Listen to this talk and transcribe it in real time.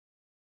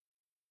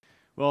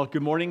Well,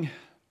 good morning,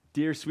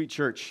 dear sweet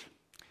church.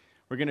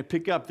 We're going to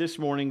pick up this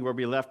morning where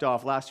we left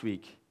off last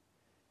week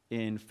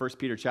in 1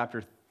 Peter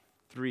chapter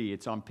 3.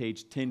 It's on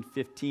page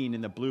 1015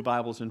 in the blue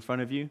Bibles in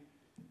front of you.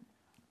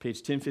 Page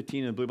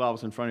 1015 in the blue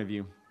Bibles in front of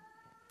you.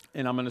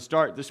 And I'm going to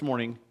start this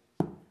morning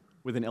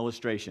with an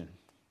illustration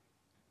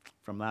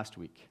from last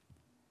week.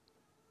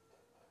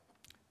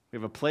 We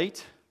have a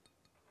plate,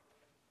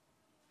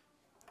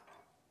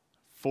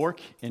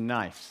 fork, and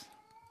knives.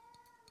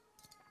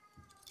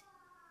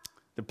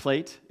 The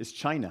plate is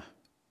china,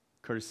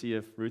 courtesy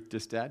of Ruth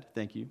Distad.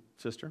 Thank you,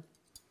 sister.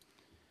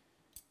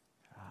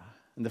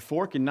 And the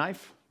fork and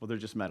knife, well, they're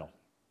just metal.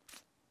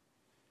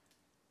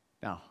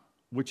 Now,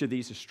 which of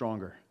these is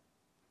stronger?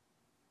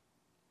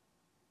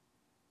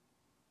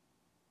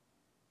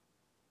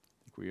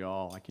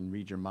 I can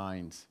read your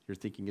minds. You're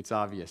thinking it's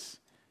obvious.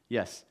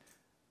 Yes,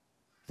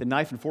 the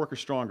knife and fork are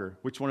stronger.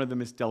 Which one of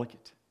them is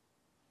delicate?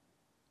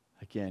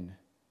 Again,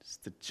 it's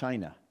the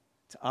china.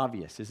 It's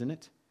obvious, isn't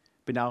it?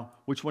 But now,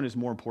 which one is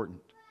more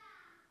important?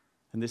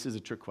 And this is a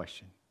trick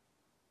question.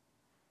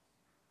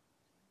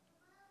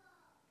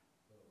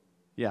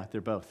 Yeah,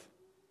 they're both.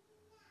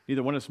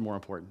 Neither one is more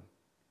important.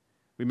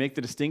 We make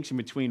the distinction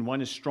between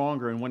one is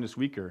stronger and one is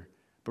weaker,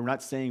 but we're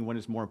not saying one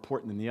is more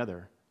important than the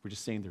other. We're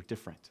just saying they're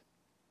different.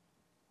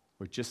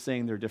 We're just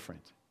saying they're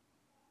different.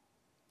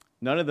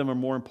 None of them are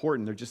more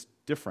important. They're just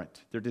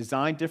different. They're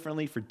designed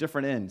differently for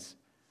different ends.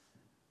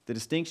 The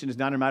distinction is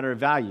not a matter of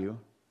value.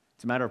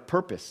 It's a matter of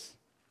purpose.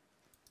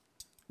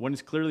 One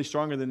is clearly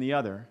stronger than the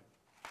other.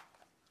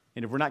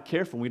 And if we're not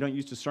careful and we don't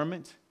use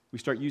discernment, we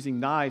start using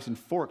knives and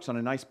forks on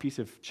a nice piece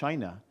of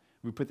china.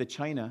 We put the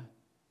china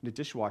in the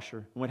dishwasher,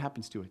 and what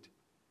happens to it?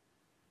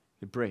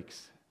 It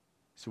breaks.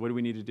 So what do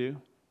we need to do?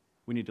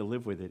 We need to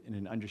live with it in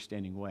an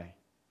understanding way.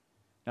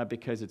 Not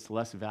because it's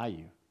less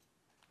value,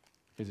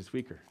 because it's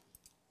weaker.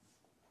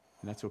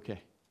 And that's okay.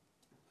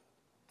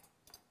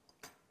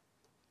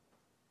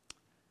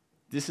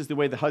 This is the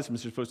way the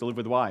husbands are supposed to live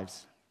with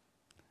wives.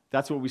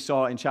 That's what we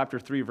saw in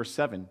chapter 3, verse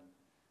 7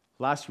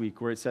 last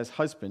week, where it says,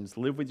 "Husbands,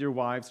 live with your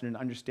wives in an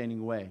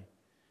understanding way,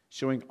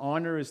 showing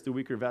honor as the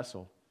weaker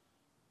vessel,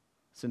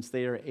 since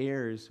they are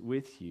heirs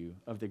with you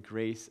of the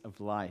grace of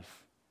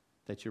life,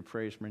 that your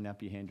prayers may not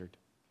be hindered."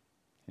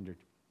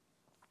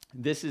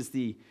 This is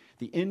the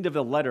end of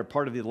the letter,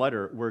 part of the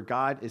letter, where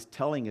God is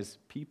telling his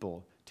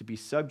people to be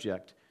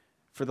subject,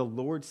 for the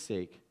Lord's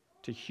sake,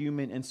 to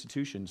human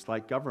institutions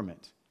like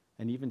government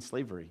and even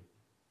slavery,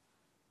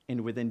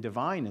 and within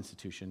divine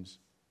institutions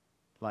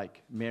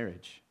like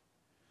marriage.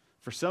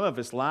 For some of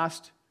us,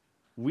 last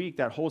week,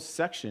 that whole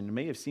section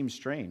may have seemed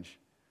strange.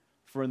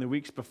 For in the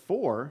weeks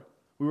before,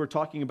 we were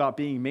talking about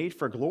being made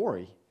for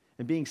glory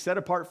and being set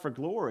apart for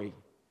glory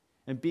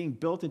and being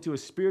built into a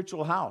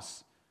spiritual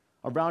house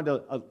around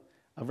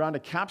a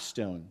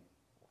capstone.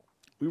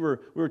 We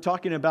were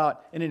talking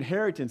about an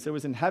inheritance that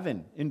was in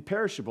heaven,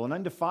 imperishable and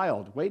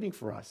undefiled, waiting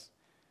for us.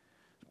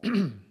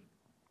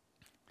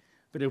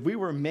 But if we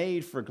were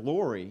made for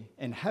glory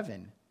in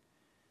heaven,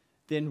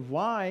 then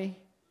why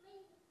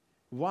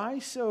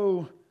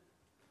so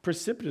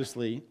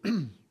precipitously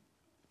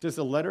does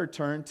the letter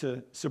turn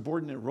to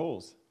subordinate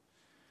roles?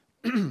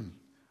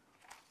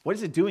 What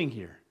is it doing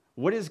here?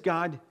 What is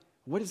God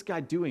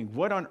doing?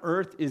 What on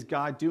earth is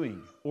God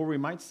doing? Or we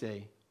might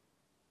say,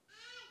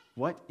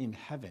 what in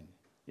heaven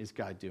is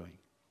God doing?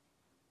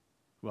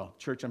 Well,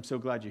 church, I'm so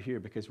glad you're here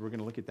because we're going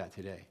to look at that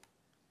today.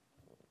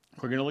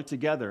 We're going to look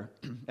together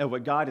at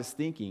what God is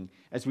thinking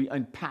as we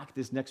unpack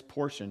this next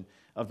portion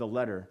of the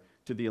letter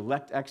to the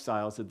elect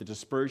exiles of the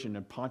dispersion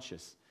of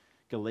Pontus,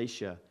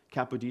 Galatia,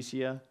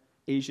 Cappadocia,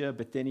 Asia,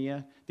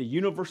 Bithynia, the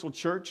universal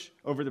church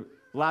over the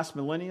last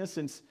millennia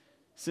since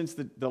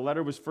the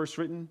letter was first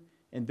written,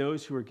 and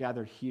those who are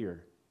gathered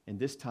here in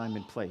this time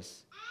and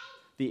place.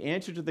 The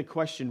answer to the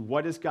question,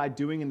 what is God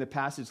doing in the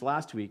passage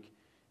last week,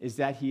 is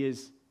that he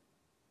is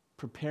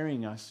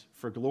preparing us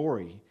for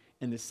glory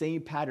in the same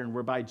pattern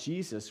whereby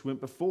Jesus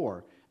went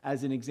before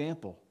as an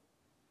example,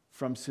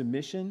 from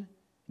submission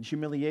and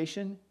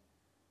humiliation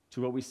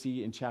to what we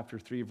see in chapter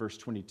 3, verse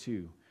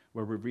 22,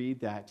 where we read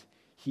that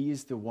he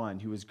is the one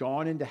who has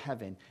gone into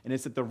heaven and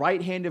is at the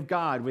right hand of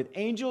God with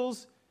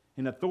angels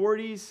and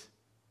authorities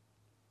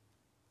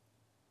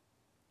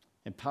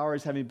and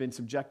powers having been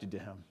subjected to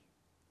him.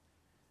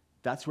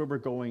 That's where we're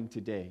going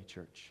today,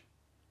 church.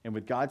 And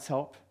with God's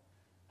help,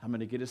 I'm going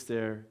to get us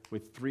there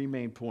with three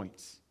main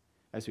points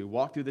as we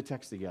walk through the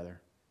text together.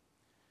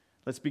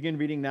 Let's begin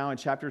reading now in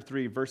chapter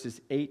 3,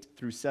 verses 8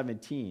 through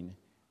 17.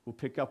 We'll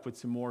pick up with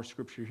some more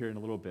scripture here in a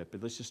little bit,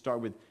 but let's just start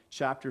with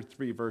chapter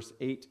 3, verse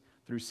 8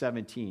 through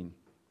 17,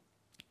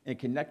 and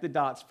connect the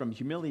dots from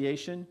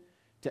humiliation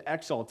to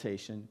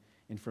exaltation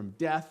and from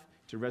death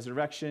to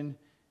resurrection,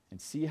 and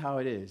see how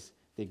it is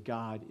that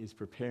God is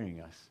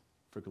preparing us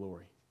for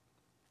glory.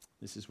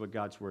 This is what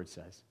God's word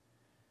says.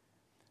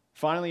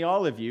 Finally,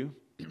 all of you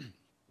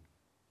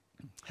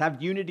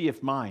have unity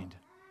of mind,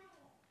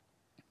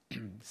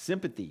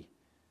 sympathy,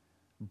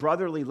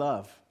 brotherly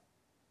love,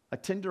 a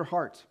tender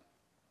heart,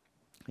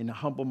 and a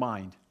humble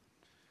mind.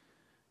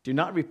 Do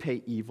not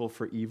repay evil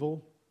for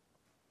evil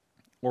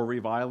or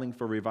reviling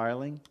for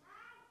reviling,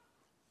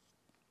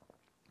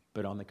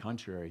 but on the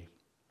contrary,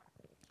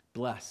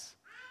 bless.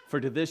 For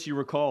to this you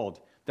were called,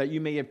 that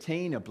you may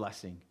obtain a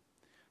blessing.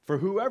 For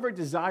whoever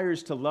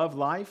desires to love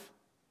life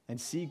and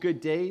see good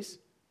days,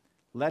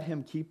 let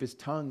him keep his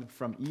tongue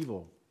from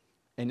evil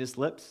and his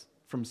lips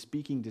from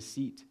speaking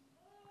deceit.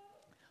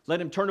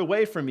 Let him turn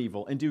away from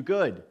evil and do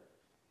good.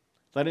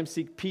 Let him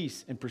seek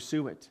peace and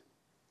pursue it.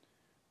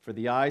 For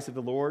the eyes of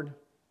the Lord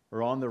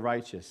are on the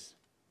righteous,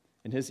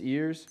 and his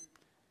ears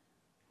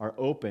are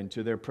open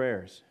to their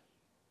prayers.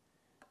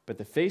 But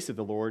the face of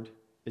the Lord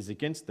is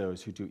against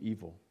those who do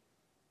evil.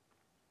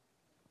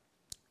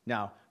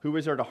 Now, who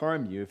is there to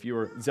harm you if you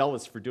are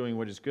zealous for doing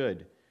what is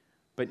good?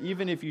 But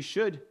even if you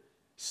should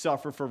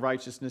suffer for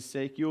righteousness'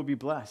 sake, you will be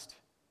blessed.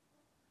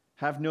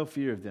 Have no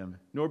fear of them,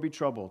 nor be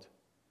troubled.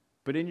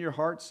 But in your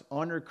hearts,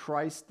 honor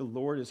Christ the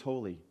Lord as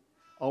holy,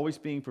 always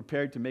being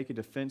prepared to make a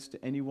defense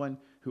to anyone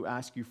who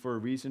asks you for a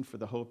reason for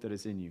the hope that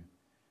is in you.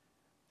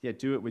 Yet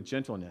do it with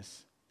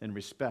gentleness and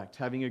respect,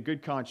 having a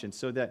good conscience,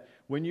 so that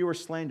when you are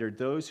slandered,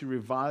 those who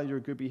revile your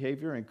good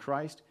behavior in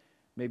Christ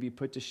may be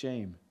put to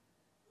shame.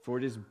 For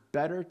it is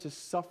better to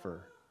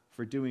suffer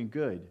for doing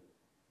good,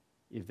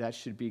 if that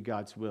should be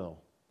God's will,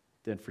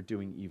 than for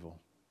doing evil.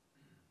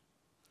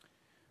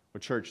 Well,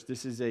 church,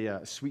 this is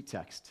a sweet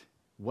text.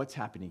 What's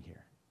happening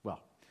here?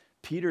 Well,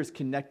 Peter is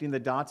connecting the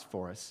dots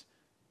for us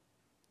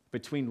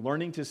between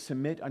learning to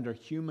submit under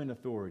human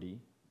authority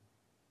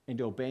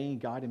and obeying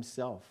God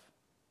himself.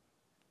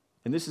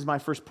 And this is my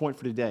first point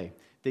for today,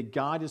 that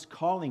God is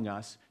calling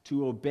us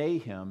to obey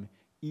him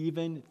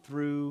even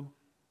through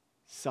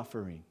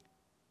suffering.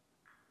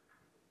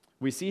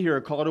 We see here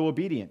a call to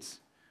obedience.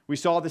 We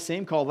saw the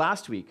same call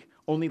last week,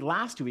 only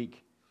last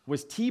week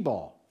was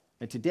T-ball,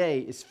 and today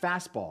is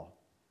fastball.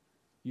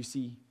 You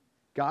see,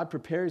 God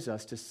prepares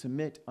us to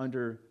submit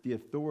under the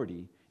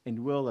authority and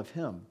will of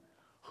him,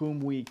 whom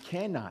we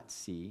cannot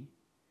see,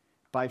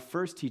 by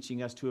first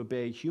teaching us to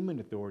obey human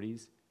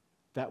authorities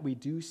that we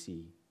do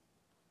see.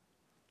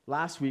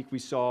 Last week we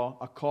saw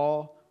a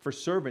call for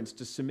servants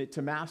to submit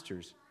to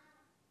masters,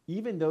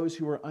 even those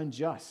who are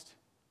unjust.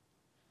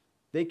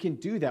 They can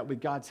do that with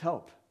God's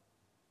help,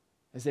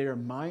 as they are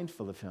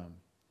mindful of him,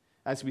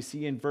 as we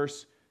see in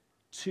verse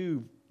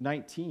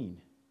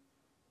 2:19.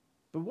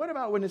 But what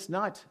about when it's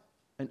not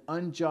an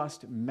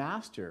unjust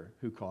master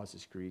who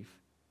causes grief,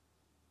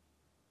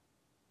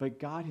 but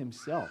God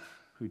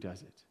himself who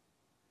does it?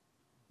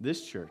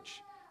 This,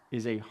 church,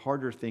 is a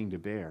harder thing to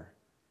bear,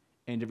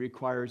 and it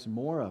requires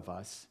more of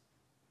us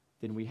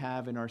than we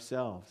have in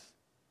ourselves,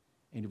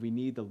 and we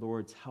need the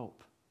Lord's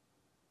help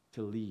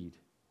to lead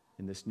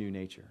in this new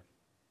nature.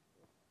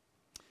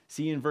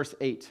 See in verse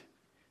 8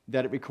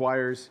 that it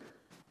requires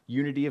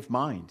unity of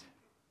mind.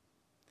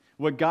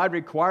 What God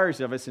requires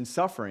of us in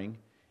suffering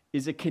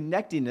is a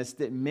connectedness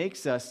that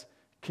makes us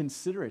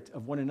considerate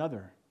of one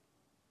another,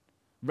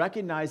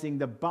 recognizing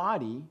the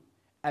body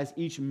as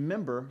each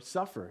member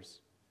suffers,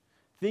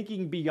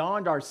 thinking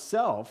beyond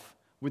ourself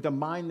with a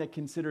mind that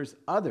considers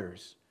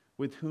others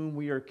with whom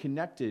we are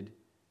connected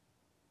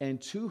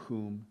and to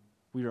whom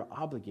we are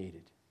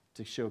obligated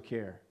to show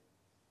care.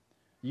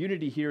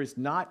 Unity here is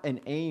not an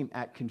aim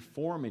at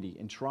conformity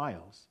in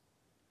trials,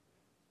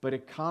 but a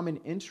common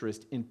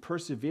interest in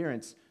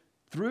perseverance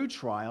through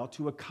trial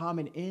to a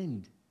common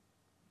end,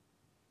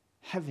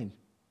 heaven.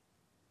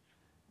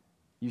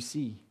 You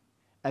see,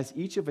 as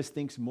each of us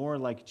thinks more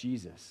like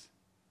Jesus,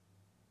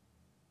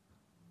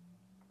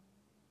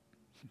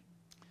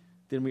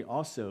 then we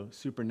also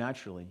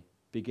supernaturally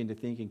begin to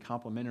think in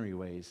complementary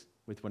ways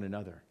with one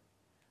another,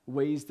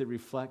 ways that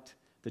reflect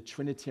the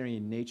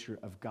Trinitarian nature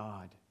of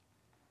God,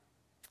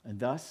 and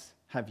thus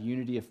have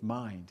unity of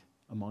mind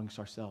amongst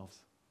ourselves.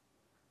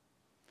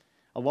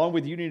 Along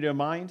with unity of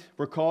mind,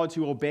 we're called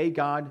to obey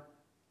God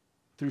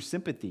through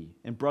sympathy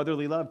and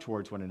brotherly love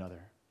towards one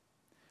another,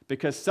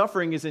 because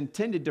suffering is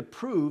intended to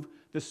prove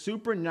the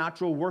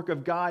supernatural work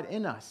of God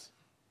in us,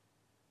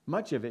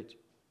 much of it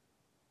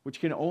which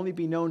can only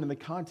be known in the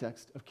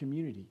context of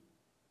community.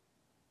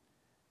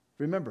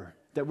 Remember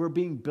that we're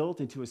being built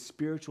into a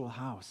spiritual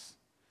house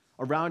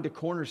around a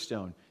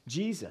cornerstone,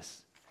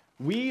 Jesus.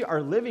 We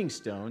are living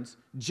stones,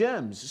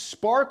 gems,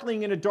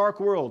 sparkling in a dark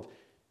world,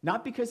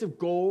 not because of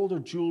gold or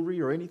jewelry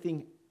or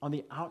anything on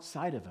the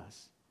outside of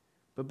us,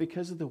 but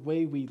because of the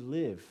way we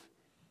live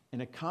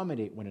and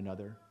accommodate one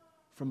another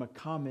from a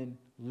common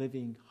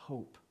living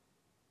hope.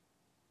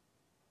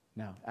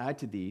 Now, add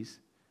to these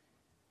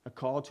a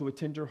call to a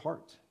tender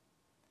heart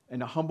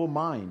and a humble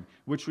mind,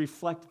 which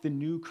reflect the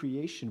new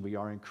creation we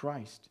are in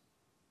Christ.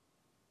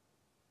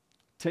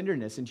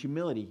 Tenderness and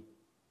humility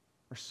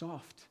are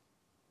soft.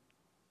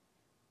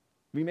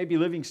 We may be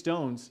living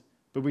stones,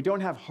 but we don't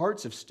have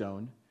hearts of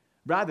stone.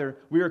 Rather,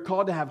 we are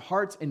called to have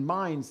hearts and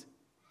minds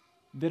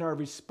that are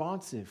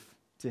responsive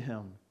to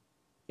him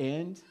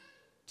and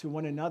to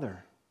one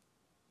another.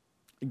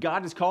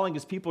 God is calling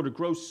his people to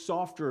grow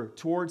softer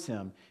towards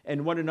him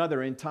and one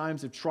another in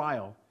times of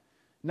trial.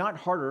 Not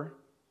harder,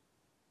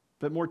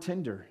 but more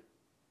tender.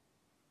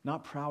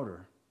 Not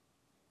prouder,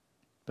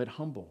 but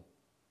humble.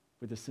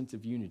 with a sense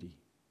of unity.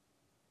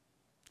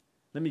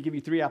 Let me give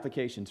you 3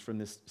 applications from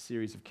this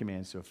series of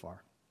commands so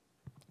far.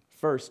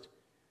 First,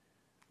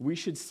 we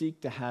should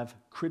seek to have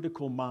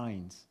critical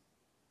minds,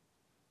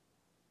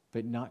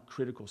 but not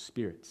critical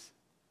spirits.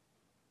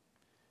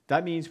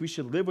 That means we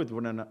should live with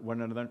one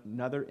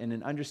another in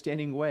an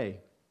understanding way,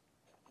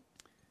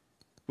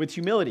 with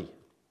humility,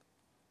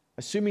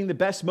 assuming the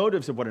best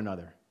motives of one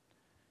another.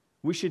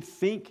 We should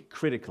think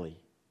critically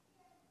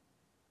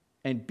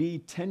and be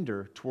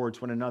tender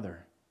towards one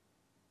another.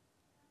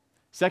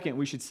 Second,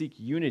 we should seek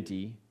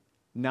unity,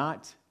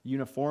 not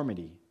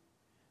uniformity.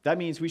 That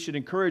means we should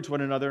encourage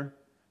one another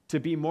to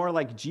be more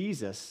like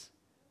Jesus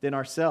than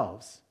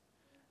ourselves,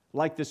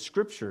 like the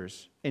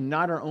Scriptures and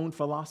not our own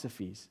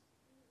philosophies.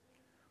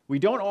 We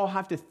don't all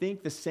have to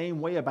think the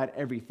same way about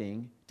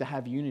everything to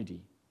have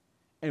unity,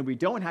 and we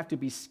don't have to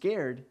be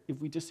scared if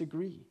we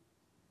disagree.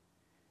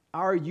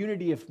 Our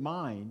unity of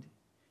mind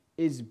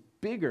is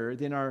bigger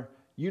than our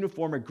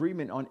uniform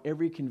agreement on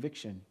every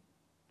conviction.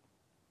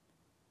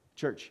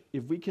 Church,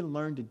 if we can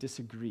learn to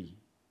disagree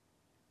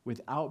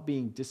without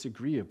being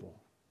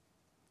disagreeable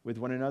with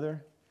one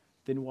another,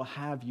 then we'll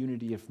have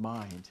unity of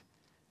mind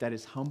that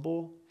is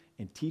humble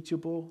and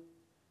teachable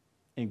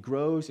and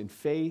grows in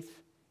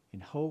faith,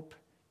 in hope,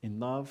 in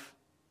love,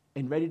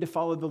 and ready to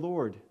follow the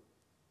Lord,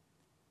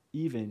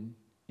 even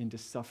into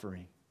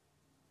suffering,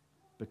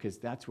 because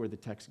that's where the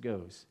text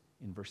goes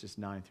in verses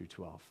 9 through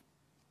 12.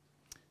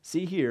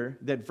 See here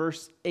that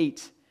verse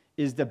 8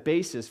 is the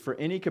basis for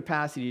any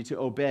capacity to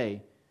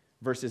obey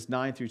verses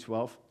 9 through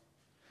 12.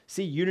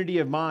 See, unity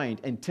of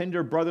mind and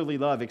tender brotherly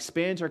love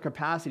expands our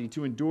capacity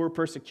to endure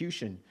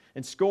persecution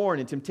and scorn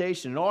and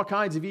temptation and all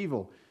kinds of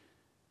evil,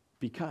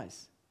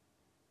 because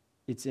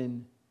it's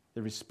in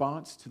the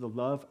response to the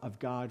love of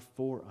God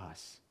for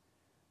us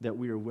that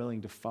we are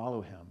willing to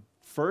follow him,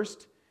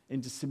 first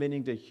into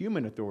submitting to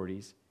human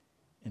authorities,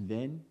 and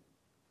then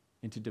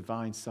into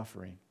divine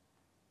suffering.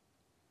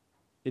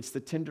 It's the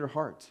tender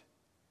heart,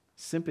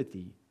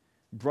 sympathy,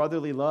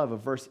 brotherly love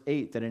of verse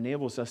 8 that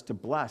enables us to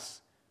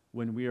bless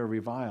when we are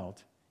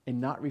reviled and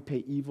not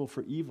repay evil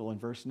for evil in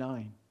verse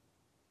 9.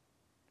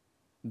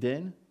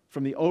 Then,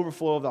 from the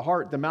overflow of the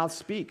heart, the mouth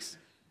speaks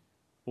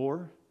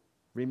or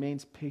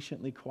remains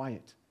patiently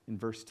quiet in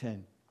verse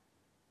 10.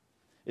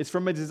 It's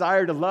from a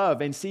desire to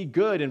love and see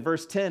good in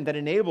verse 10 that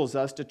enables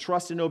us to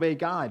trust and obey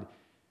God,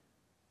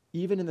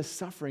 even in the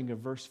suffering of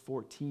verse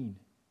 14.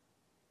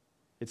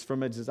 It's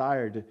from a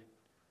desire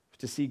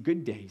to see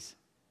good days,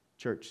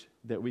 church,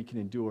 that we can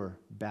endure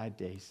bad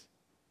days.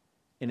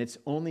 And it's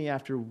only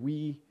after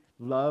we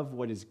love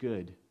what is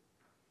good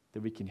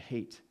that we can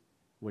hate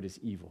what is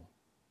evil.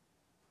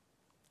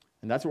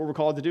 And that's what we're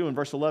called to do in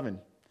verse 11,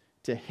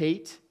 to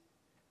hate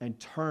and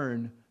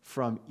turn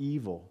from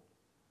evil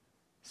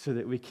so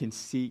that we can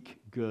seek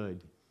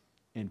good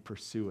and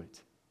pursue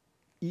it,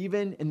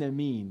 even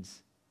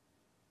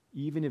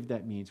if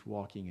that means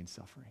walking in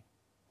suffering.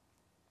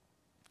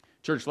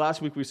 Church,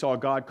 last week we saw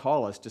God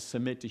call us to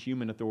submit to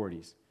human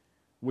authorities,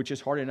 which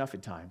is hard enough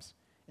at times.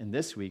 And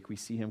this week we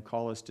see him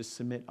call us to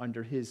submit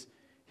under his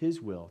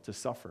will, to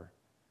suffer,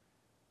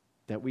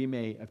 that we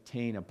may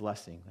obtain a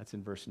blessing. That's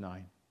in verse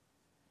 9.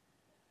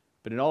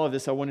 But in all of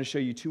this, I want to show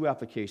you 2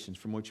 applications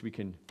from which we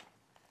can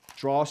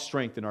draw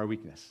strength in our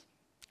weakness.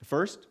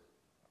 First,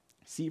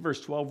 see verse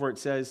 12 where it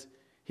says,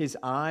 his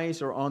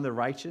eyes are on the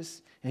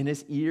righteous and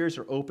his ears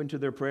are open to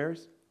their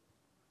prayers.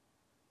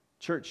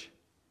 Church,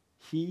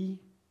 he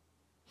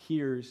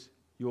hears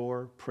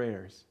your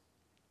prayers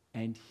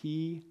and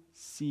he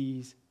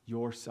sees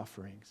your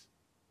sufferings.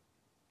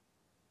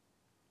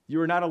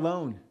 You are not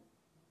alone.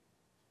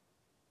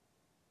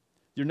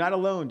 You're not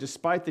alone,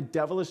 despite the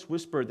devilish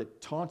whisper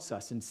that taunts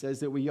us and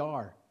says that we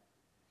are.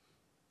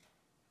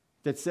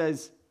 That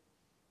says,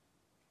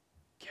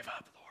 give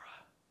up,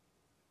 Laura.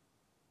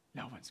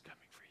 No one's coming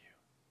for you.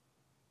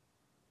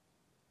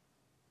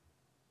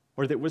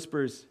 Or that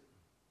whispers,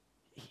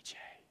 EJ,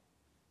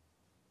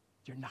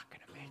 you're not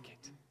going to make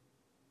it.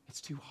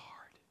 It's too hard.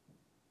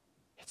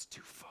 It's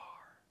too far.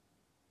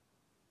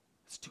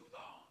 It's too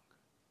long.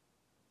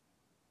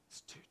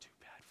 It's too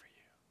bad for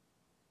you.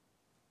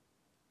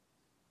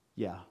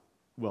 Yeah,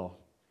 well,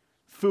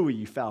 phooey,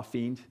 you foul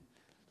fiend.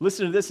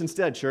 Listen to this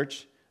instead,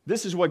 church.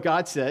 This is what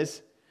God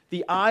says.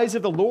 The eyes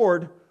of the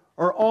Lord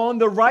are on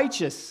the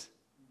righteous.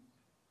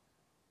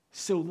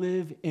 So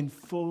live in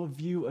full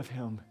view of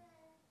him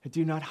and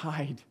do not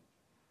hide.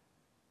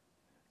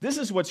 This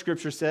is what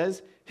Scripture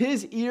says.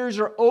 His ears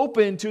are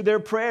open to their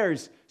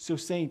prayers. So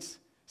saints,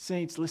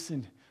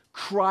 listen.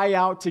 Cry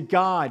out to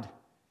God.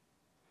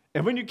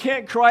 And when you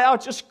can't cry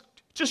out,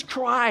 just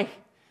cry.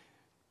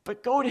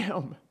 But go to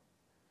him.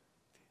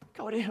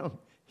 Go to him.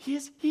 He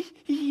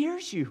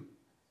hears you.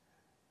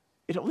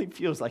 It only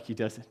feels like he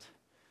doesn't.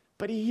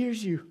 But he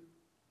hears you.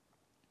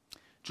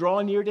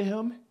 Draw near to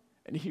him,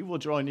 and he will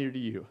draw near to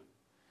you.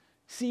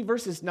 See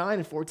verses 9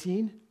 and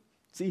 14?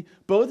 See,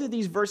 both of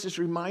these verses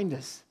remind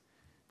us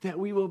that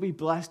we will be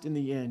blessed in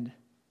the end.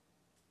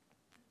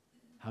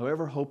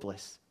 However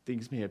hopeless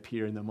things may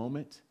appear in the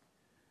moment,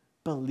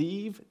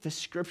 Believe the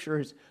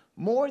scriptures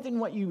more than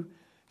what you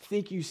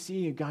think you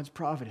see in God's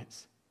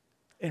providence.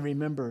 And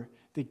remember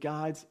that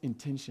God's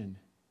intention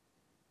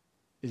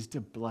is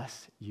to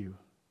bless you.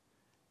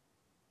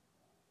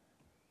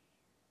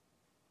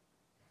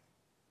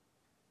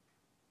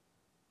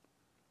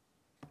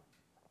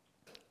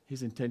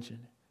 His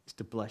intention is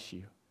to bless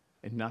you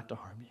and not to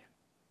harm you.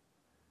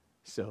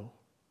 So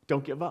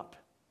don't give up.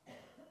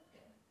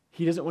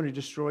 He doesn't want to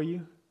destroy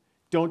you.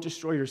 Don't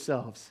destroy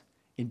yourselves,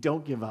 and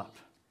don't give up.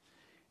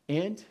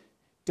 And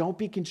don't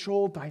be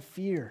controlled by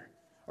fear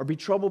or be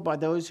troubled by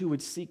those who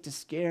would seek to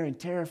scare and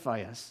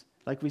terrify us,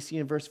 like we see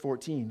in verse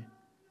 14.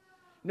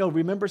 No,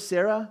 remember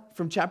Sarah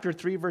from chapter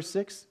 3, verse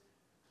 6,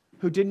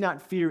 who did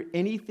not fear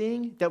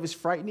anything that was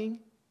frightening?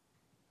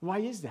 Why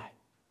is that?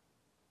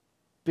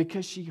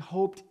 Because she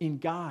hoped in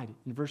God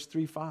in verse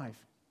 3-5.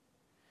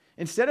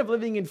 Instead of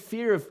living in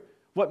fear of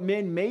what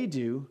men may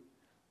do,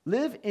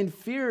 live in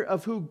fear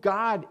of who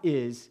God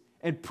is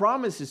and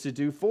promises to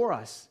do for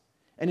us.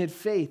 And in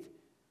faith,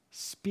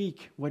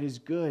 speak what is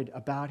good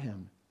about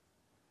him.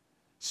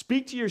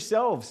 Speak to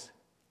yourselves.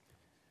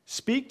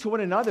 Speak to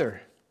one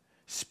another.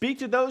 Speak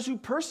to those who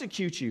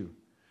persecute you.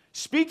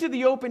 Speak to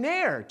the open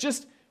air.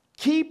 Just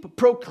keep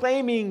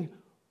proclaiming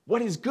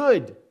what is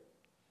good,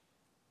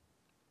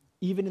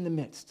 even in the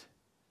midst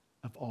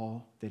of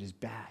all that is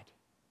bad.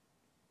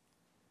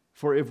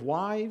 For if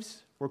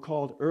wives were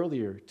called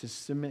earlier to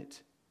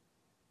submit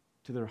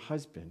to their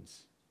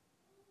husbands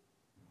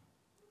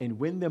and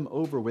win them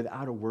over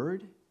without a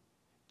word,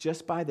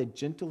 just by the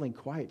gentle and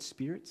quiet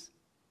spirits,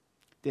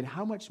 then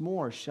how much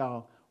more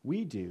shall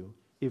we do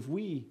if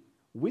we,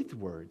 with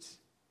words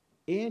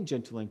and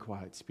gentle and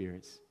quiet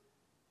spirits,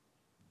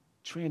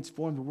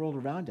 transform the world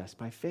around us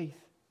by faith?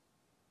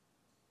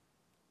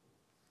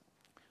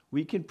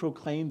 We can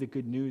proclaim the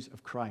good news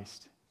of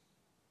Christ,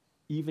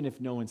 even if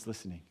no one's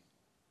listening.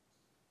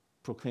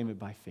 Proclaim it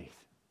by faith.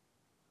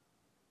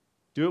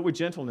 Do it with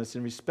gentleness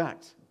and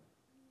respect.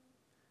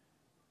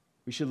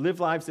 We should live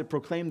lives that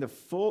proclaim the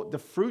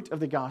fruit of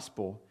the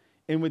gospel,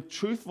 and with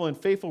truthful and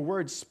faithful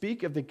words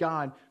speak of the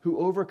God who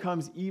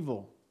overcomes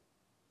evil,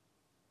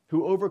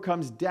 who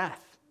overcomes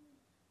death,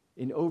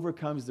 and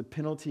overcomes the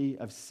penalty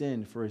of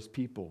sin for his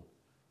people.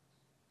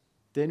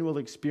 Then we'll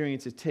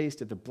experience a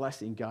taste of the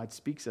blessing God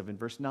speaks of in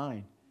verse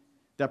 9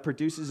 that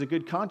produces a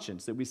good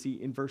conscience that we see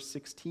in verse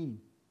 16.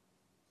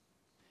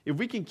 If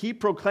we can keep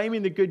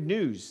proclaiming the good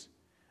news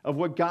of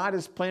what God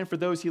has planned for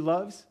those he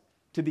loves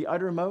to the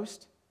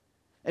uttermost,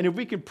 and if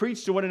we can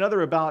preach to one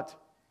another about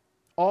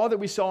all that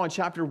we saw in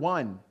chapter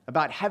 1,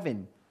 about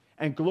heaven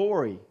and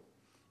glory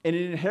and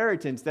an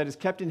inheritance that is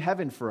kept in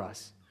heaven for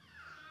us,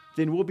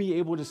 then we'll be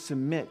able to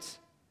submit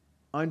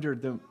under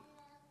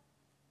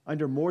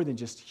more than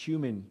just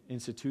human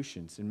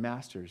institutions and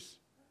masters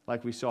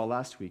like we saw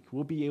last week.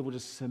 We'll be able to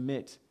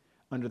submit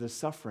under the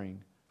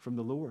suffering from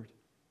the Lord.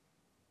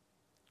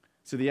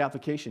 So the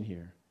application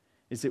here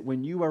is that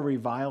when you are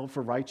reviled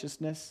for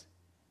righteousness,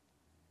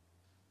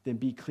 then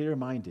be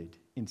clear-minded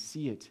and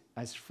see it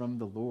as from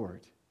the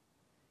Lord,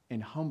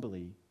 and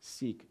humbly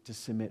seek to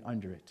submit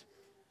under it,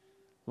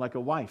 like a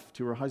wife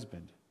to her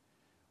husband,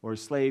 or a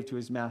slave to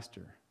his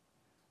master,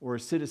 or a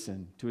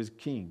citizen to his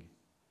king.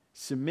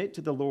 Submit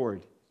to the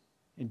Lord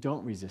and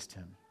don't resist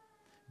him.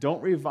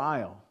 Don't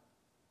revile.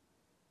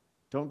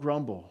 Don't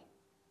grumble.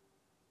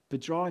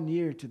 But draw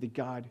near to the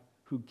God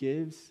who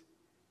gives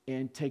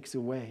and takes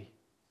away,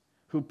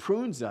 who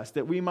prunes us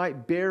that we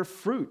might bear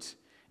fruit,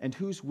 and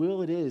whose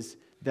will it is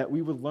that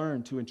we would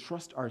learn to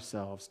entrust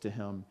ourselves to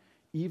him,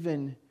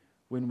 even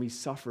when we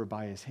suffer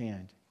by his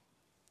hand.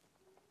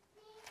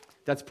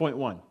 That's point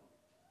one.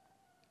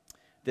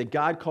 That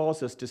God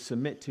calls us to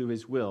submit to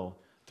his will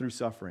through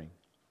suffering.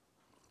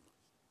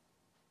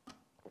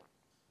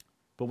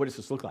 But what does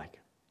this look like?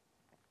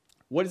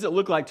 What does it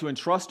look like to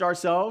entrust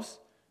ourselves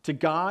to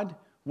God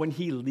when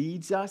he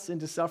leads us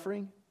into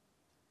suffering?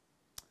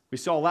 We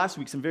saw last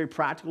week some very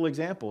practical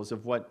examples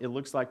of what it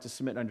looks like to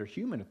submit under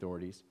human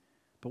authorities.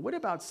 But what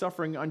about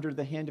suffering under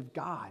the hand of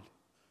God?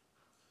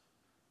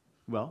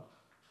 Well,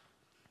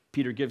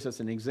 Peter gives us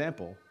an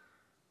example,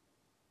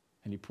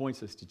 and he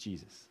points us to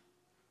Jesus.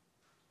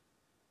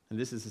 And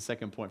this is the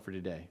second point for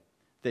today,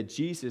 that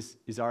Jesus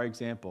is our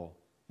example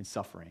in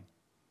suffering.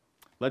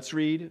 Let's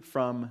read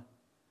from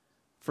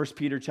 1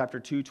 Peter chapter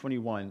 2,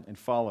 21 and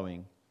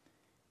following,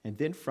 and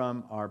then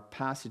from our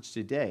passage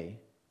today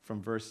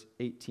from verse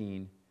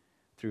 18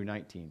 through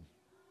 19.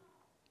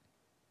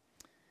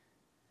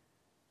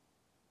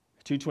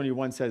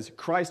 2:21 says,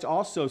 Christ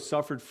also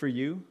suffered for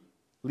you,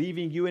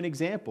 leaving you an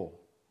example,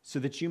 so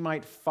that you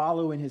might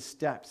follow in his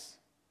steps.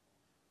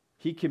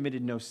 He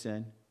committed no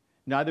sin,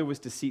 neither was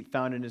deceit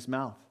found in his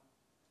mouth.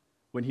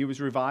 When he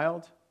was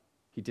reviled,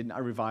 he did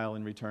not revile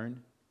in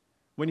return.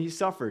 When he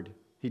suffered,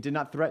 he did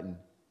not threaten,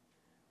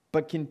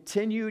 but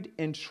continued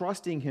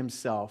entrusting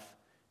himself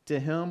to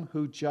him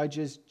who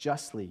judges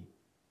justly.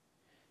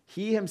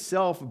 He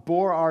himself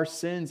bore our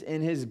sins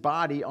in his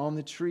body on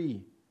the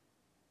tree,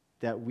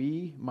 that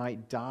we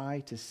might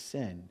die to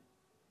sin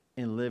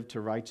and live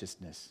to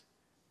righteousness.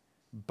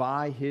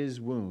 by his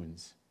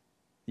wounds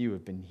you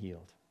have been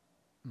healed.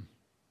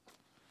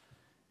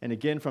 And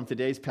again, from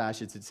today's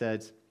passage, it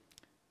says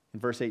in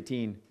verse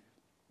 18,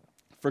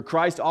 for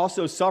Christ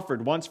also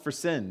suffered once for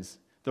sins,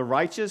 the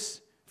righteous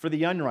for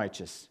the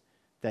unrighteous,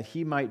 that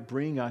he might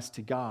bring us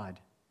to God,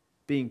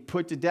 being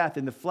put to death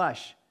in the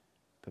flesh,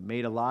 but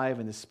made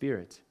alive in the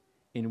Spirit,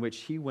 in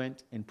which he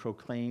went and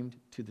proclaimed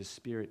to the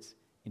spirits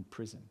in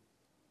prison.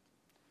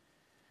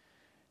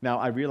 Now,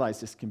 I realize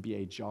this can be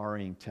a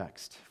jarring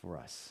text for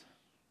us.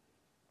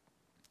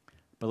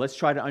 But let's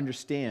try to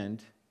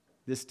understand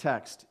this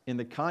text in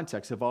the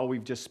context of all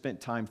we've just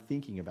spent time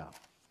thinking about.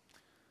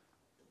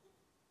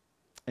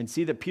 And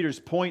see that Peter's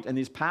point in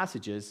these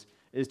passages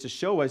is to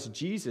show us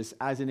Jesus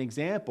as an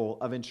example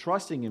of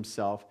entrusting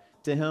himself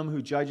to him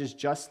who judges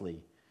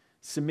justly,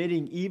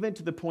 submitting even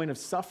to the point of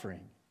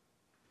suffering.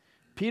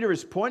 Peter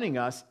is pointing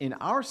us in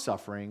our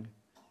suffering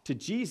to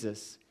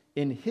Jesus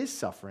in his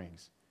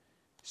sufferings,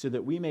 so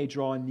that we may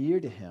draw near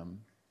to him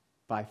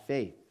by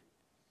faith,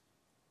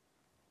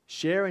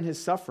 share in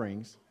his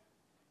sufferings,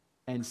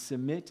 and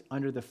submit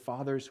under the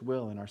Father's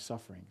will in our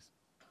sufferings.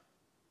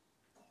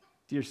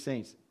 Dear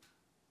saints,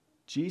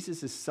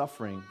 Jesus'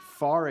 suffering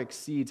far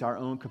exceeds our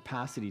own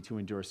capacity to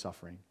endure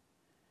suffering.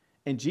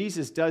 And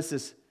Jesus does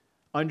this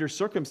under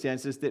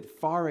circumstances that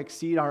far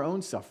exceed our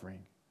own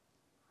suffering.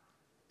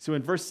 So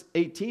in verse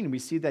 18, we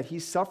see that he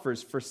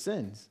suffers for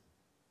sins.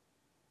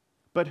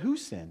 But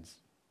whose sins?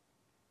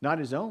 Not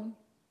his own.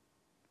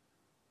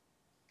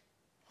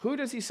 Who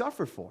does he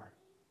suffer for?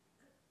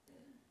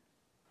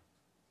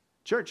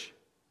 Church,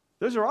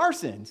 those are our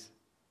sins.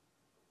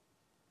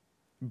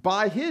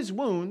 By his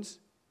wounds,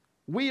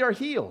 we are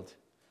healed.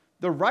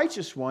 The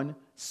righteous one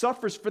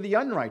suffers for the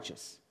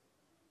unrighteous,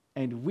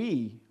 and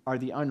we are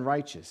the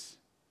unrighteous.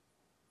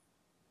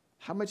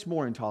 How much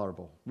more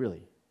intolerable,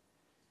 really,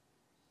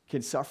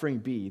 can suffering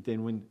be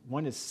than when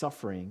one is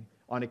suffering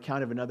on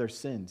account of another's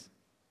sins?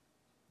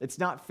 It's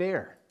not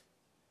fair.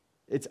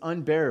 It's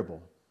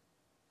unbearable.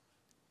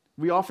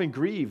 We often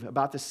grieve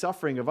about the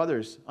suffering of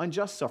others,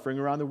 unjust suffering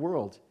around the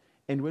world.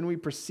 And when we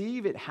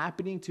perceive it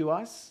happening to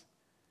us,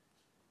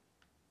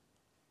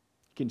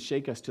 it can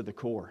shake us to the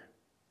core.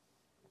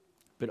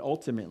 But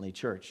ultimately,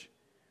 church,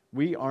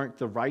 we aren't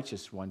the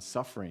righteous ones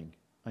suffering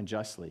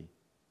unjustly,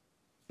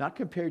 not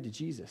compared to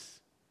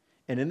Jesus.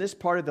 And in this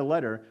part of the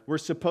letter, we're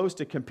supposed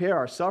to compare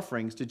our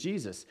sufferings to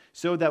Jesus,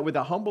 so that with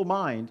a humble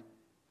mind,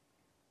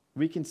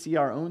 we can see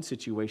our own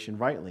situation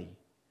rightly,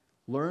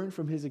 learn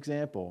from his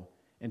example,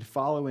 and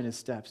follow in his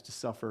steps to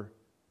suffer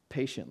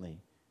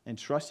patiently and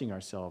trusting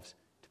ourselves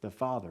to the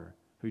Father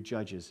who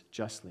judges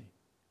justly.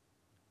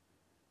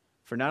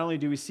 For not only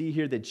do we see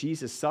here that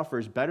Jesus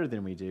suffers better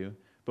than we do,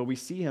 but we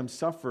see him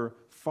suffer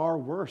far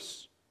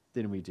worse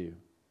than we do.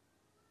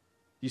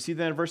 You see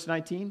that in verse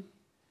 19?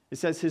 It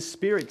says his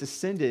spirit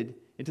descended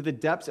into the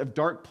depths of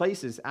dark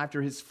places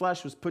after his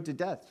flesh was put to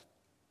death.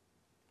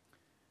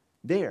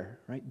 There,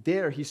 right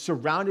there, he's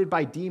surrounded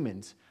by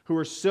demons who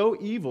are so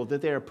evil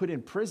that they are put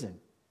in prison.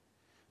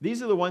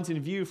 These are the ones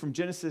in view from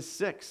Genesis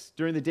 6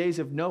 during the days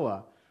of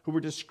Noah, who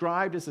were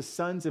described as the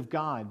sons of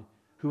God,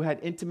 who had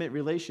intimate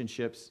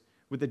relationships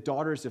with the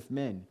daughters of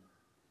men.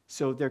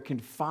 So they're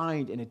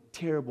confined in a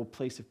terrible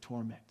place of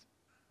torment.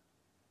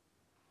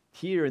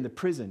 Here in the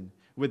prison,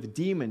 with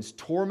demons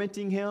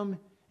tormenting him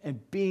and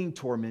being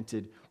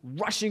tormented,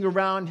 rushing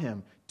around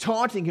him,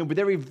 taunting him with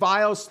every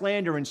vile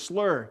slander and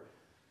slur.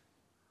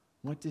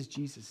 What does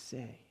Jesus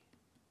say?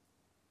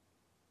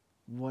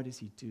 What does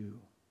he do?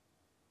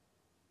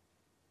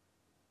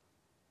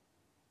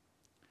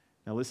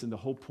 Now listen, the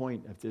whole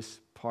point of this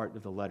part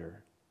of the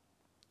letter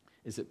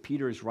is that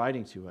Peter is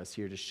writing to us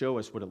here to show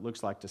us what it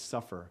looks like to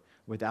suffer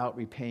without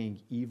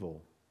repaying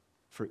evil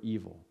for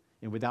evil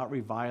and without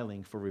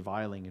reviling for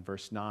reviling in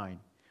verse 9,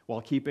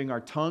 while keeping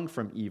our tongue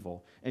from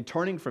evil and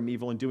turning from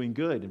evil and doing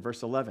good in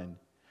verse 11.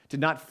 To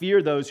not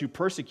fear those who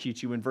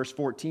persecute you in verse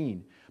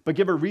 14, but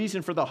give a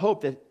reason for the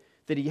hope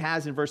that he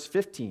has in verse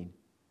 15,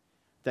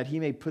 that he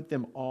may put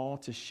them all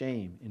to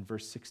shame in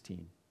verse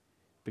 16,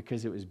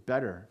 because it was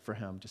better for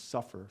him to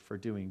suffer for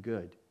doing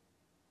good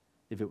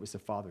if it was the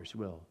Father's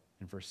will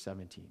in verse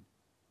 17.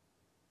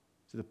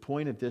 So the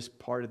point of this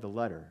part of the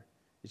letter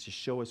is to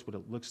show us what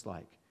it looks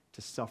like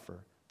to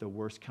suffer the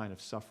worst kind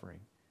of suffering,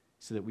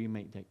 so that we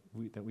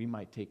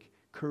might take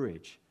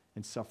courage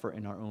and suffer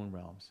in our own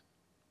realms.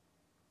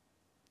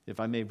 If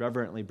I may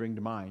reverently bring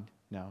to mind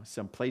now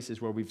some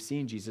places where we've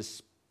seen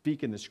Jesus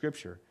speak in the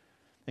Scripture,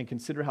 and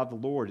consider how the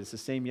Lord is the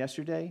same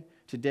yesterday,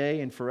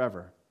 today, and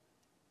forever.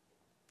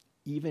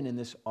 Even in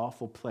this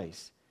awful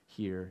place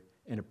here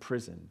in a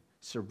prison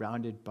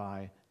surrounded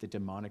by the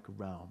demonic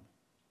realm,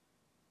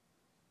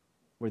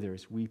 where there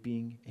is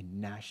weeping and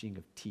gnashing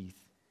of teeth.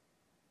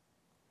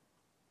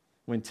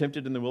 When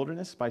tempted in the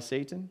wilderness by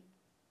Satan,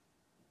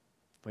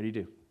 what did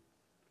he do?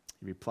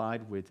 He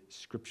replied with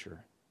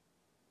Scripture.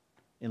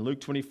 In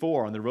Luke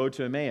 24, on the road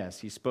to Emmaus,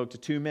 he spoke to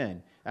two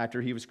men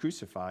after he was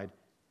crucified,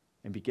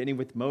 and beginning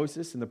with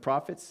Moses and the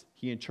prophets,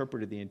 he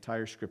interpreted the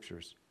entire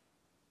Scriptures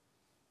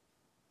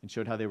and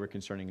showed how they were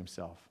concerning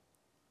himself.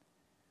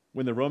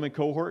 When the Roman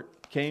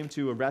cohort came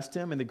to arrest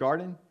him in the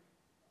garden,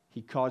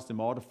 he caused them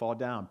all to fall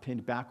down,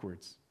 pinned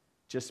backwards,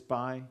 just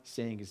by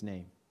saying his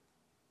name.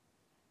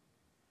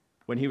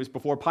 When he was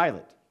before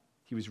Pilate,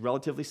 he was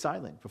relatively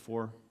silent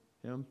before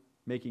him,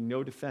 making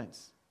no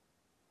defense.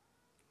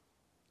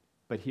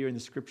 But here in the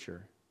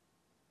scripture,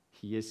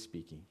 he is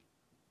speaking.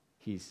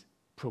 He's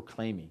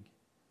proclaiming.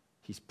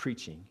 He's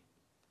preaching.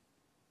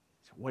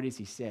 So what does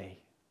he say?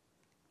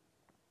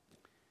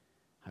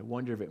 I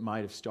wonder if it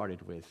might have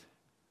started with,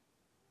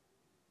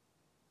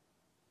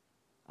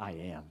 I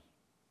am.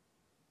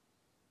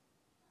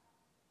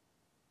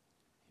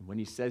 And when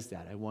he says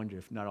that, I wonder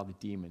if not all the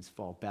demons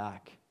fall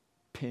back,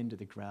 pinned to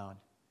the ground,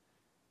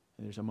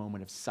 and there's a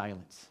moment of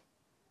silence,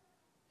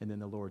 and then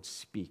the Lord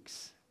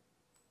speaks.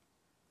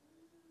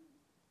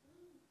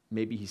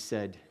 Maybe he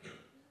said,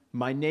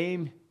 my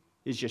name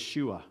is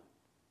Yeshua.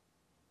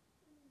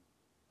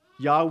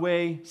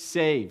 Yahweh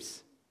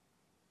saves.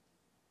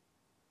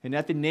 And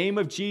at the name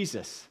of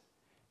Jesus,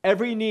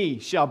 every knee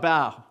shall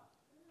bow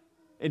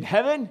in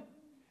heaven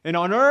and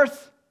on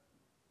earth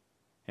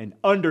and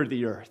under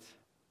the earth.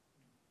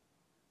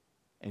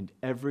 And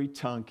every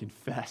tongue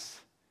confess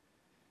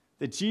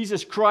that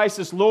Jesus Christ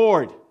is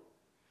Lord,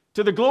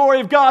 to the glory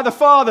of God the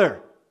Father.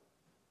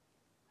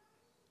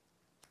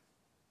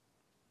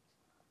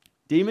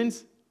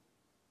 Demons,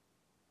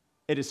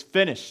 it is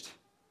finished.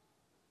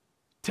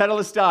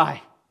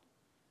 Tetelestai.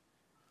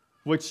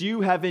 What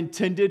you have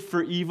intended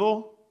for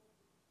evil,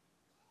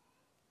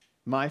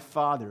 my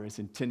Father has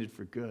intended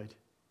for good.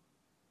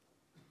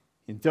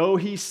 And though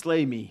he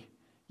slay me,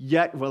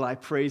 yet will I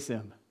praise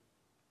him.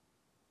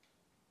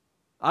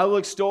 I will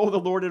extol the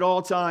Lord at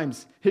all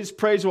times. His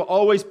praise will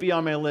always be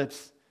on my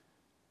lips.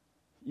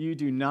 You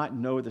do not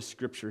know the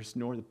scriptures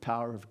nor the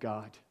power of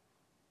God.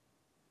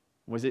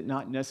 Was it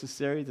not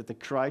necessary that the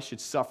Christ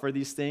should suffer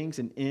these things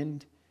and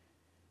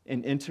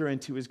enter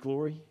into his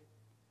glory?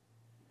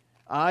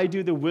 I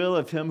do the will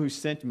of him who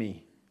sent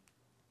me,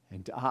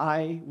 and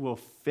I will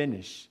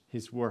finish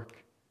his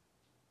work.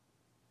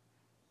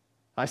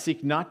 I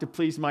seek not to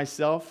please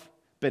myself,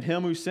 but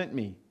him who sent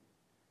me.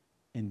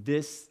 And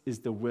this is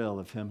the will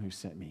of him who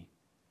sent me,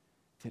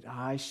 that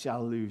I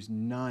shall lose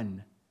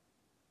none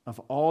of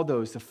all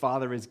those the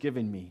Father has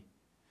given me.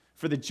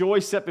 For the joy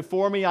set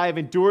before me, I have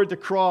endured the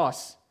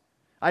cross.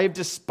 I have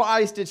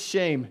despised its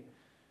shame.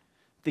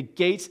 The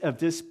gates of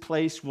this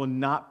place will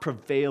not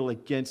prevail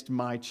against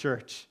my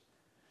church.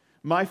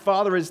 My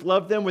Father has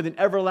loved them with an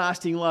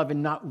everlasting love,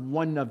 and not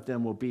one of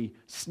them will be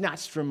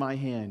snatched from my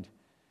hand.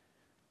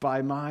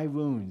 By my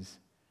wounds,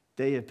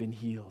 they have been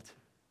healed.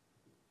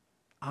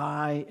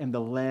 I am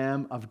the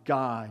Lamb of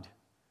God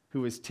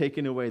who has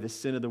taken away the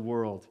sin of the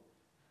world.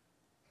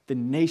 The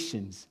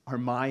nations are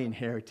my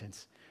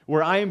inheritance.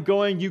 Where I am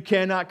going, you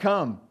cannot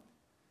come,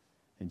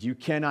 and you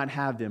cannot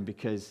have them,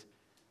 because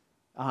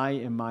I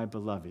am my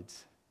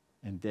beloved's,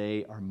 and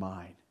they are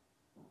mine.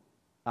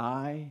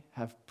 I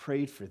have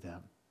prayed for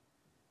them,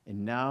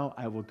 and now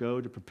I will go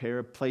to prepare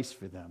a place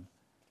for them.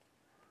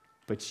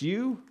 But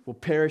you will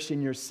perish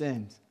in your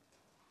sins.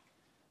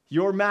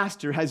 Your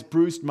master has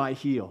bruised my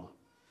heel,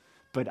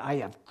 but I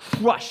have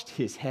crushed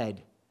his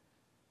head.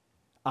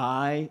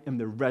 I am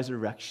the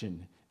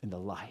resurrection and the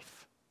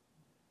life.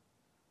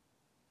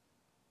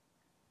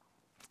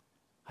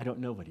 I don't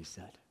know what he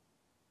said.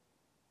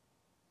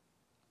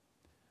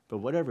 But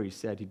whatever he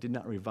said, he did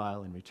not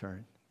revile in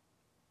return.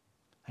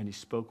 And he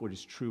spoke what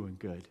is true and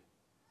good.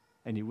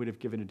 And he would have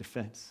given a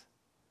defense.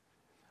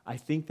 I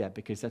think that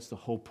because that's the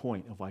whole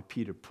point of why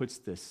Peter puts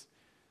this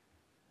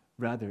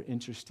rather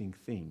interesting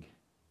thing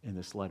in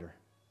this letter.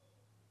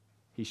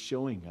 He's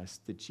showing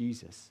us that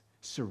Jesus,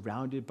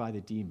 surrounded by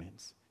the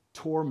demons,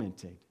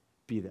 tormented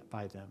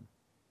by them,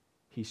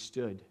 he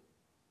stood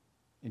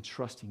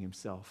entrusting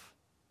himself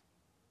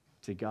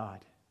to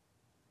God.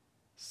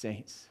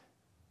 Saints,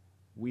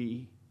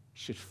 we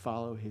should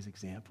follow his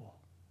example.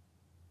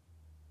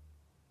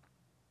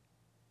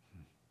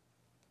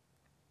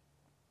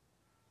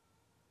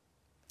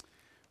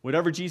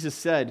 Whatever Jesus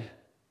said,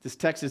 this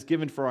text is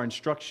given for our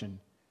instruction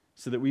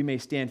so that we may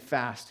stand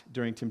fast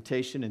during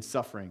temptation and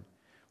suffering.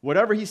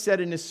 Whatever he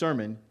said in his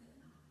sermon,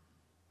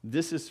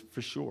 this is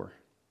for sure.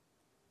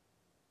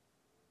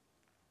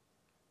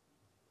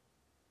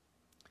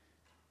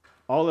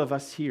 All of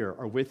us here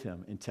are with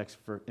him in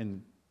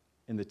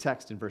the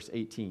text in verse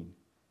 18.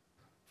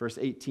 Verse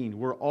 18,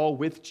 we're all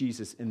with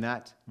Jesus in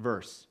that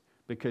verse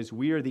because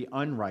we are the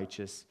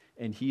unrighteous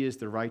and he is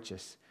the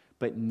righteous.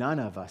 But none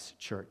of us,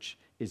 church,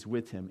 is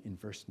with him in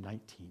verse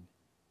 19.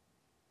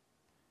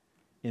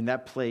 In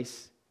that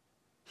place,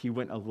 he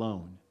went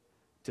alone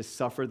to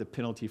suffer the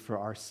penalty for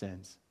our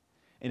sins.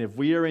 And if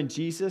we are in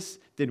Jesus,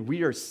 then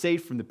we are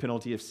saved from the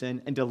penalty of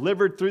sin and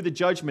delivered through the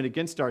judgment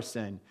against our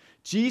sin.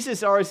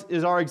 Jesus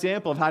is our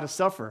example of how to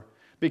suffer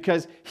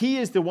because he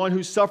is the one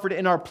who suffered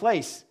in our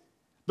place,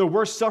 the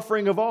worst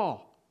suffering of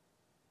all.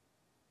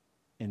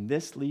 And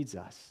this leads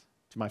us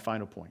to my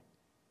final point,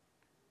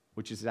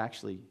 which is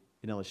actually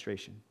an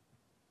illustration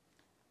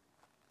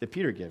that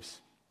Peter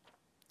gives.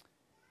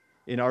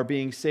 in our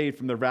being saved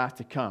from the wrath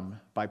to come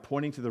by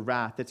pointing to the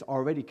wrath that's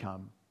already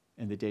come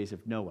in the days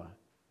of Noah.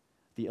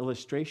 The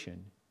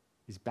illustration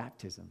is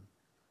baptism.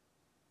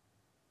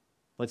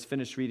 Let's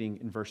finish reading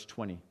in verse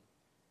 20.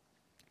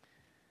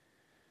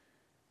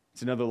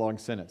 It's another long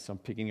sentence, so I'm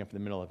picking up in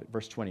the middle of it.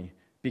 Verse 20.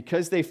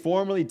 Because they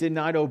formerly did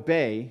not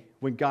obey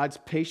when God's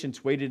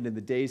patience waited in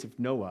the days of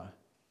Noah,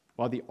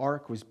 while the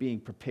ark was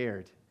being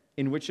prepared,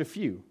 in which a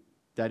few,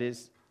 that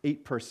is,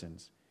 8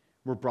 persons,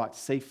 were brought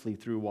safely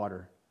through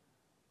water.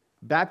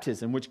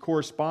 Baptism, which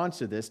corresponds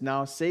to this,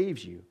 now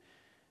saves you,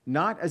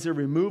 not as a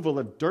removal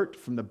of dirt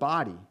from the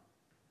body,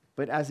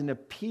 but as an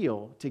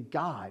appeal to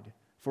God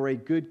for a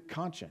good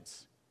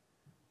conscience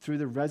through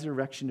the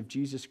resurrection of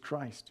Jesus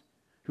Christ,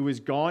 who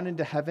is gone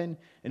into heaven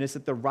and is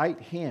at the right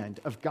hand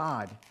of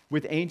God,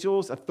 with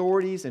angels,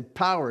 authorities, and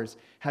powers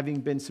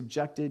having been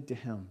subjected to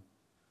him.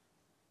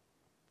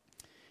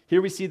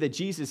 Here we see that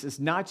Jesus is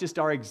not just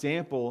our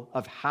example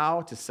of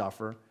how to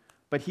suffer,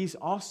 but he's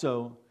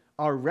also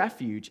our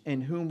refuge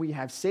in whom we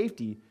have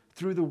safety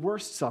through the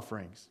worst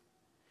sufferings.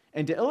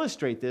 And to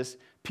illustrate this,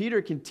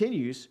 Peter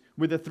continues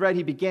with the thread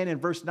he began in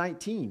verse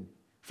 19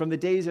 from the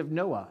days of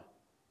Noah.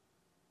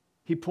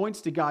 He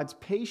points to God's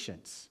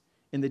patience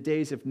in the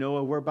days of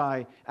Noah,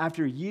 whereby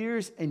after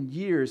years and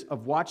years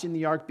of watching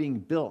the ark being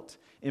built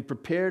and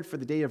prepared for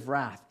the day of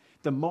wrath,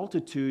 the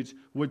multitudes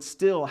would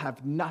still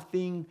have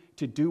nothing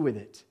to do with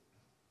it.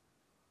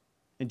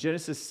 In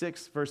Genesis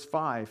 6, verse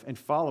 5 and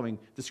following,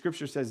 the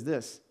scripture says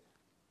this: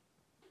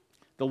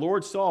 the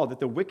Lord saw that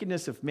the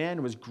wickedness of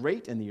man was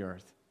great in the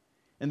earth,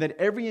 and that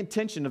every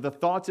intention of the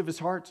thoughts of his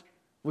heart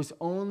was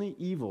only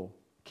evil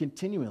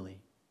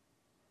continually.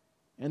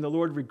 And the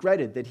Lord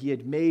regretted that he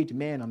had made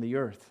man on the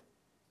earth,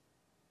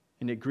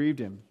 and it grieved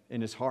him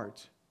in his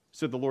heart.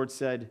 So the Lord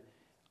said,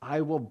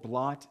 I will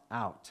blot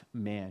out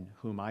man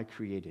whom I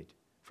created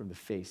from the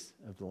face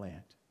of the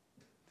land.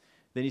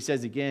 Then he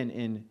says again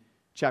in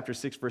chapter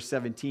 6, verse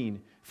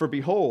 17, for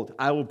behold,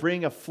 I will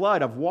bring a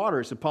flood of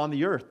waters upon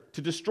the earth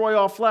to destroy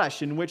all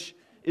flesh, in which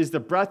is the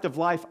breath of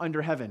life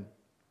under heaven.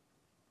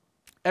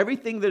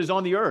 Everything that is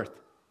on the earth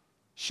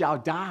shall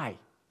die.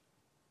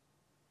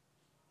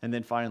 And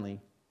then finally,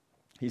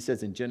 he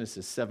says in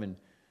Genesis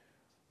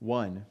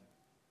 7:1,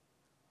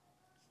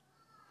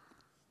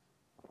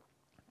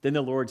 then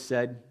the Lord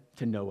said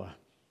to Noah,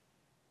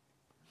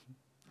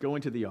 go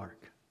into the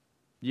ark,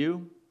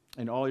 you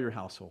and all your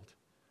household,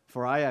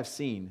 for I have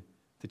seen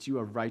that you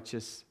are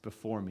righteous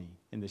before me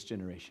in this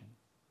generation.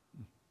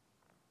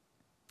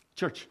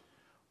 Church,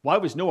 why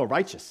was Noah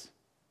righteous?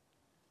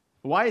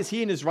 Why is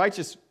he and his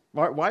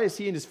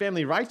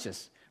family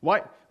righteous?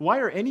 Why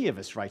are any of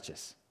us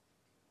righteous?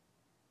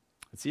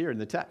 It's here in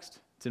the text.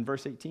 It's in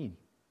verse 18.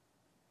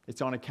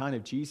 It's on account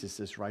of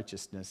Jesus'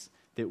 righteousness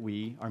that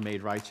we are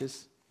made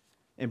righteous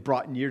and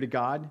brought near to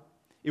God.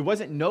 It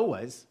wasn't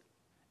Noah's,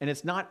 and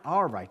it's not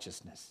our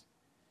righteousness.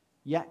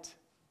 Yet,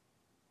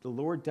 the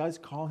Lord does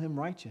call him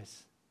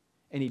righteous,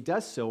 and he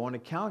does so on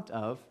account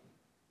of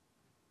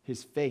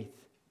his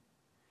faith.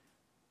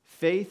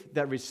 Faith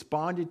that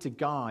responded to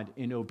God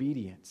in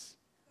obedience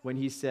when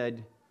he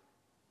said,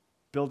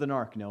 build an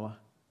ark, Noah.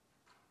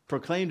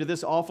 Proclaim to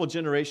this awful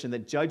generation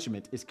that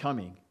judgment is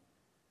coming.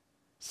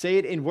 Say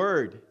it in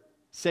word.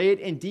 Say it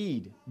in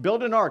deed.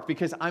 Build an ark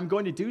because I'm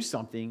going to do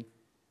something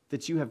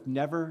that you have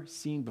never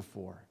seen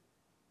before.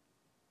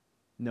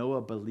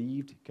 Noah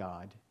believed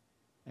God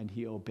and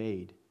he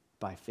obeyed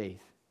by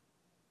faith.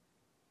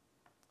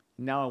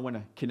 Now I want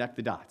to connect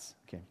the dots,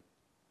 okay?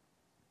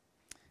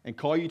 And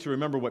call you to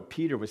remember what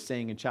Peter was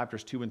saying in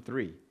chapters 2 and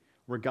 3,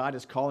 where God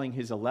is calling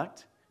his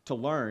elect to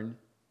learn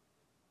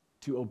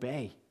to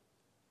obey.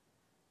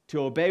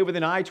 To obey with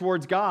an eye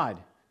towards God,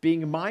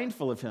 being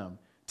mindful of him,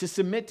 to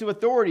submit to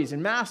authorities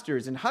and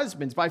masters and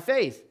husbands by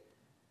faith,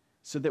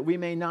 so that we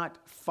may not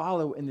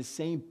follow in the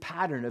same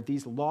pattern of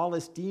these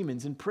lawless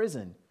demons in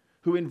prison,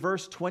 who in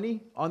verse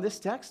 20 on this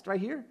text right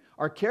here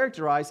are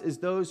characterized as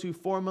those who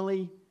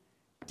formerly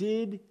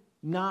did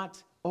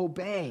not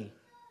obey.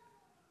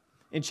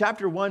 In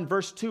chapter 1,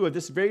 verse 2 of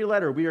this very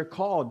letter, we are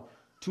called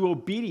to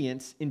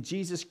obedience in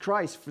Jesus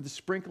Christ for the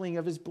sprinkling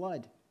of his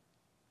blood.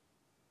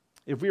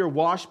 If we are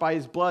washed by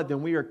his blood,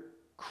 then we are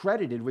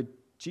credited with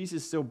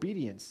Jesus'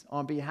 obedience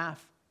on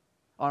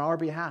our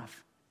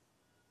behalf.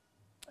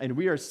 And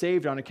we are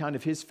saved on account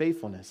of his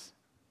faithfulness.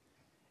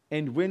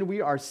 And when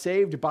we are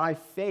saved by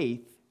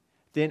faith,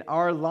 then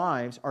our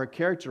lives are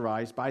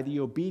characterized by the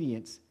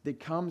obedience that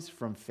comes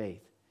from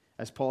faith,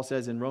 as Paul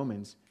says in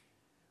Romans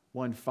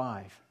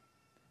 1:5.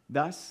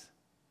 Thus,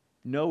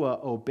 Noah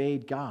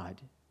obeyed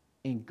God,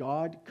 and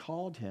God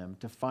called him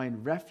to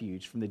find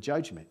refuge from the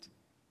judgment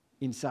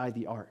inside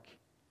the ark.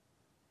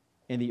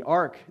 And the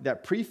ark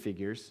that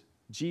prefigures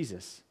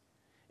Jesus,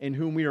 in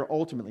whom we are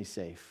ultimately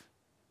safe.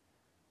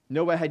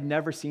 Noah had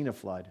never seen a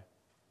flood,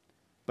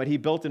 but he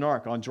built an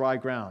ark on dry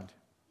ground.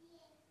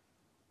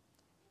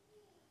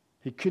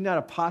 He could not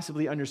have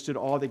possibly understood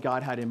all that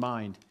God had in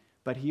mind,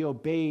 but he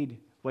obeyed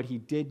what he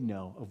did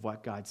know of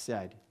what God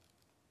said.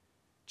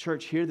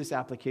 Church, hear this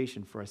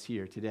application for us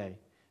here today,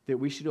 that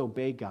we should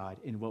obey God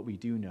in what we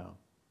do know.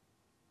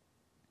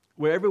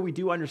 wherever we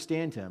do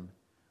understand him,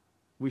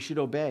 we should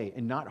obey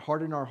and not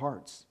harden our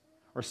hearts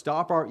or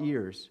stop our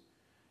ears.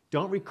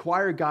 Don't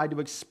require God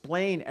to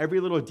explain every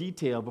little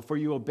detail before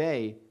you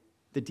obey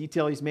the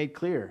detail he's made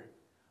clear.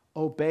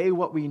 Obey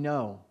what we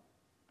know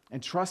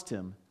and trust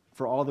him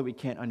for all that we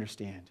can't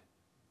understand.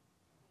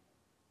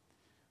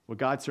 Well,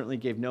 God certainly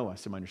gave Noah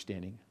some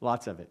understanding,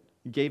 lots of it.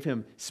 He gave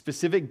him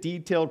specific,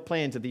 detailed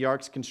plans of the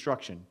ark's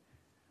construction,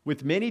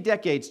 with many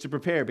decades to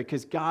prepare,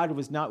 because God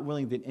was not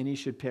willing that any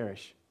should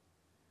perish.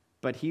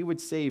 But he would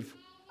save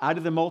out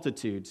of the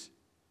multitudes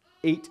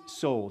 8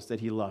 souls that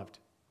he loved.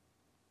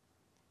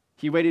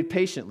 He waited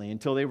patiently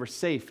until they were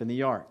safe in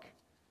the ark.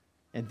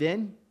 And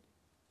then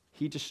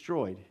he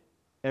destroyed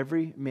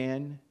every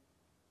man,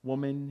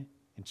 woman,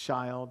 and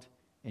child,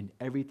 and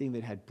everything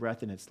that had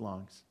breath in its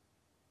lungs.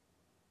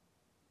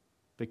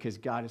 Because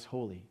God is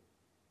holy,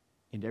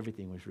 and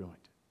everything was ruined.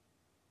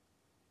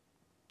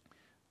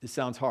 This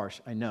sounds harsh,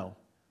 I know,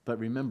 but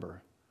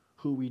remember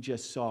who we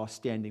just saw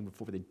standing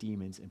before the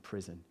demons in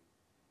prison.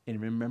 And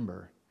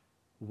remember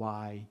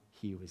why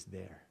he was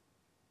there.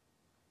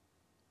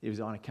 It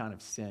was on account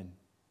of sin.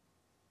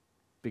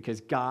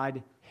 Because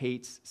God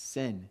hates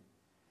sin.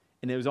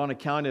 And it was on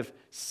account of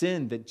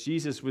sin that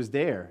Jesus was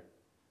there,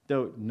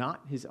 though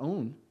not his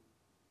own.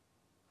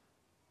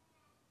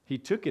 He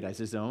took it as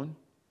his own.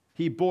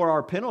 He bore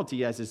our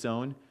penalty as his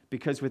own,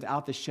 because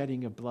without the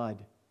shedding of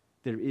blood,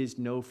 there is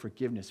no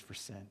forgiveness for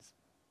sins.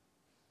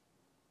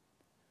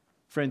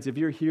 Friends, if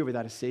you're here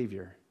without a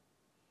Savior,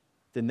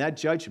 then that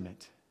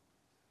judgment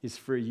is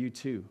for you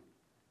too,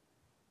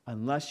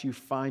 unless you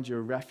find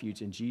your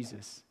refuge in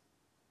Jesus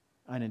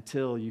and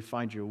until you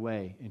find your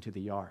way into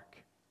the ark.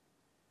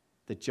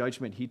 The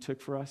judgment he took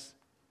for us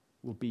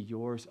will be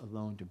yours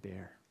alone to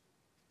bear.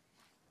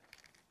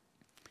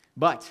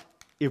 But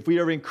if we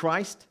are in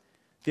Christ,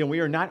 then we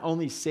are not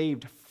only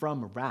saved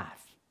from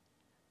wrath,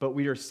 but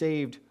we are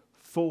saved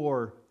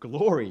for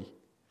glory.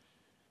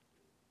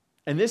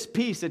 And this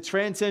peace that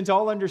transcends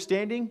all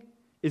understanding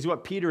is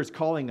what Peter is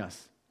calling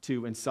us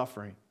to in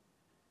suffering.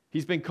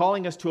 He's been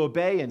calling us to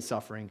obey in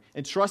suffering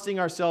and trusting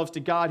ourselves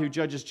to God who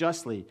judges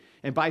justly.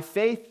 And by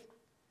faith,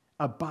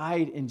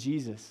 abide in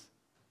Jesus.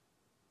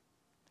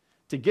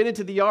 To get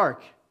into the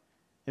ark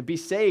and be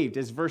saved,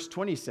 as verse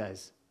 20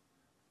 says,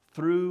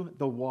 through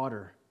the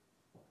water.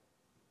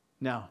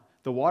 Now,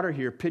 the water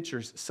here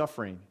pictures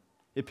suffering.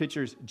 It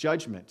pictures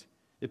judgment.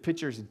 It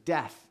pictures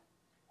death.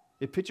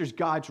 It pictures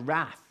God's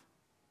wrath.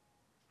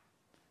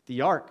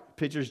 The ark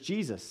pictures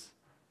Jesus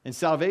and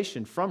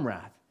salvation from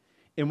wrath.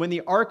 And when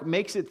the ark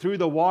makes it through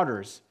the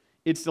waters,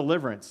 its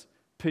deliverance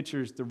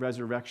pictures the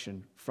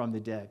resurrection from the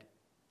dead.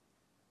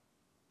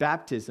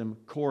 Baptism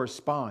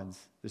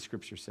corresponds, the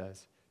scripture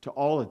says, to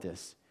all of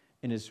this,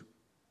 and is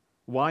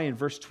why in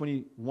verse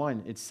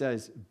 21 it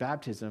says,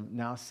 baptism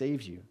now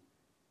saves you.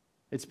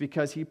 It's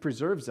because he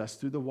preserves us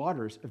through the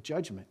waters of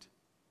judgment.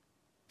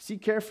 See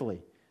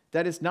carefully,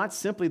 that is not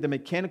simply the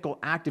mechanical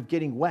act of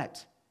getting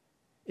wet.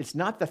 It's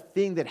not the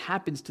thing that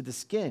happens to the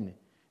skin,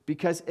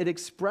 because it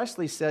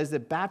expressly says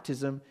that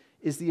baptism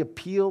is the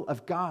appeal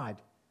of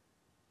God,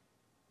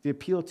 the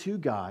appeal to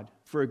God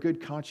for a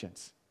good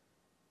conscience,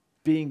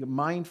 being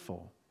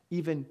mindful,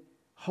 even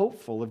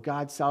hopeful of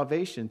God's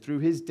salvation through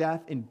his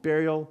death and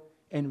burial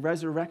and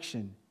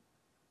resurrection.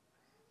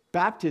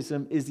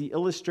 Baptism is the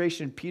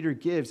illustration Peter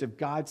gives of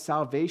God's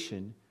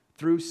salvation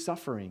through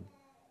suffering,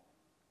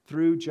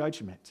 through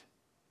judgment.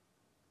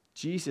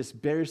 Jesus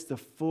bears the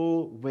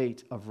full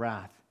weight of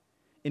wrath.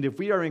 And if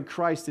we are in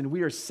Christ, then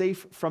we are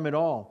safe from it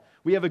all.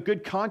 We have a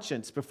good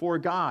conscience before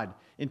God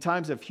in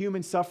times of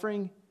human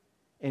suffering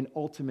and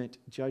ultimate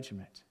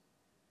judgment,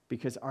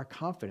 because our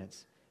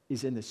confidence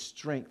is in the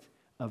strength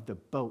of the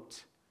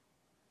boat.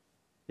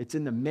 It's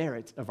in the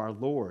merit of our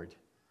Lord.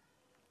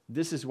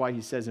 This is why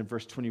he says in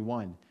verse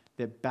 21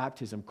 that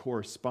baptism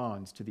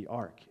corresponds to the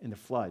ark in the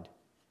flood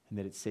and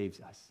that it saves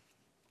us.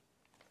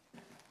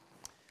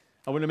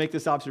 I want to make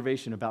this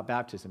observation about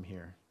baptism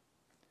here,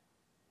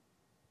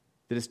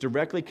 that it's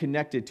directly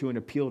connected to an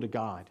appeal to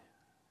God.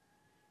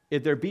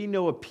 If there be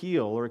no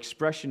appeal or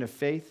expression of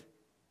faith,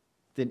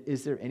 then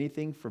is there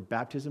anything for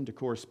baptism to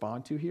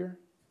correspond to here?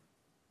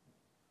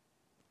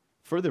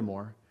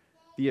 Furthermore,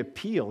 the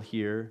appeal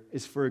here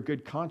is for a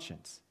good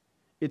conscience.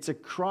 It's a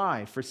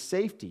cry for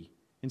safety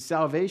and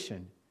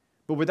salvation.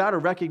 But without a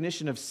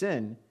recognition of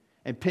sin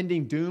and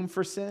pending doom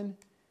for sin,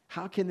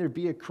 how can there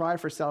be a cry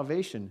for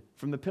salvation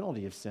from the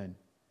penalty of sin?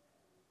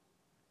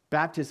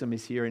 Baptism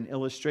is here an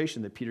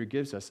illustration that Peter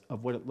gives us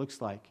of what it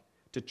looks like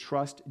to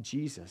trust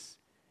Jesus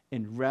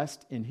and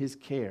rest in his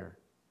care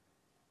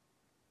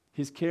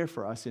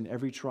for us in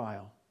every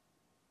trial.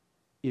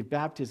 If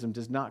baptism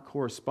does not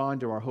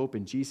correspond to our hope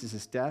in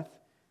Jesus' death,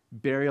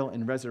 burial,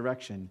 and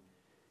resurrection,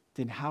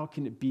 then how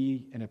can it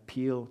be an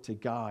appeal to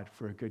God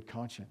for a good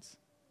conscience?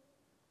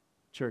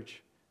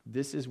 Church,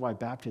 this is why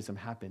baptism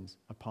happens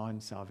upon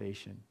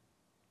salvation.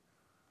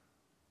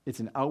 It's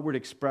an outward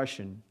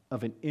expression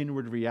of an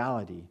inward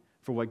reality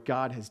for what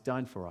God has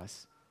done for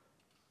us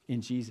in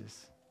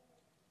Jesus.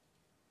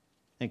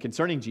 And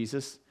concerning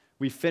Jesus,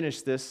 we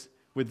finish this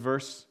with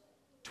verse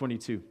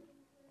 22,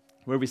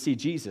 where we see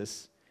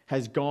Jesus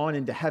has gone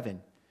into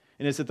heaven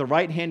and is at the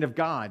right hand of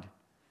God.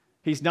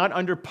 He's not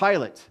under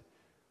Pilate.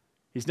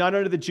 He's not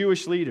under the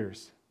Jewish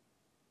leaders.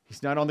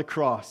 He's not on the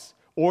cross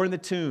or in the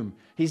tomb.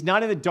 He's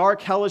not in the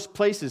dark, hellish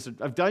places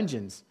of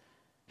dungeons.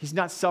 He's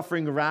not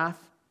suffering wrath,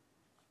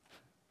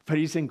 but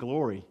he's in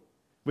glory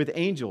with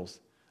angels,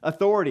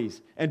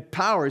 authorities, and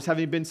powers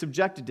having been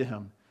subjected to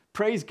him.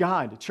 Praise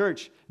God.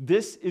 Church,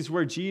 this is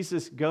where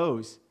Jesus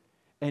goes.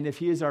 And if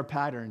he is our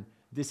pattern,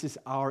 this is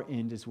our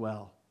end as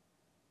well.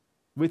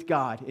 With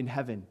God in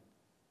heaven.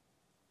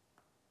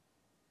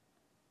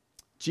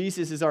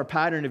 Jesus is our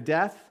pattern of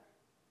death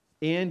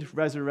and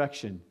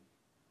resurrection.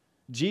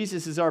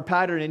 Jesus is our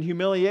pattern in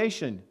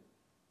humiliation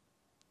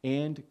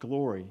and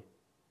glory,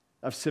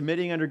 of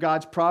submitting under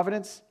God's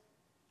providence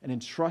and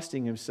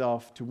entrusting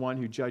himself to one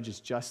who judges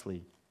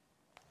justly.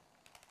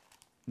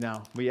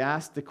 Now, we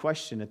asked the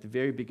question at the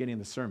very beginning of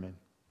the sermon,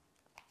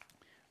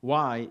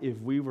 why,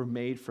 if we were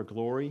made for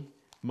glory,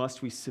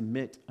 must we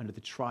submit under the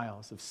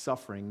trials of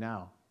suffering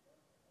now?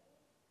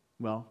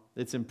 Well,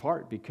 it's in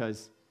part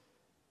because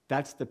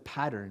that's the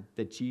pattern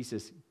that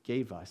Jesus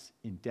gave us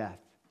in death,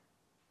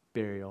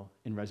 burial,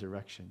 and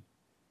resurrection.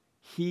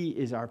 He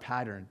is our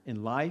pattern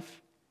in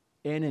life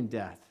and in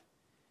death.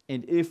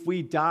 And if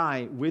we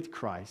die with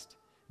Christ,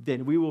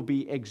 then we will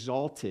be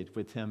exalted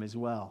with him as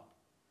well.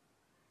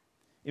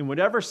 In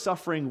whatever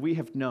suffering we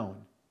have known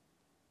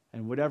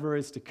and whatever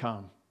is to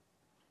come,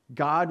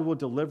 God will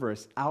deliver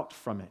us out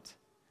from it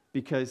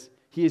because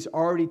he has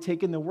already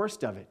taken the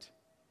worst of it.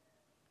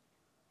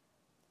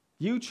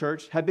 You,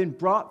 church, have been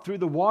brought through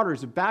the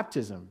waters of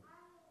baptism.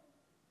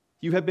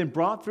 You have been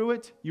brought through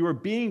it, you are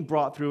being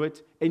brought through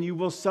it, and you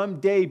will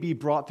someday be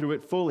brought through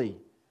it fully.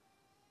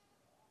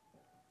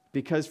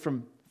 Because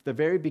from the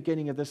very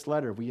beginning of this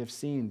letter, we have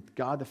seen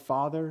God the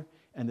Father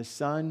and the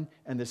Son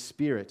and the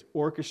Spirit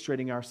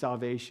orchestrating our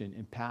salvation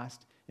in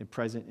past and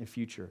present and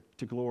future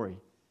to glory.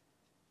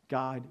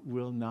 God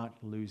will not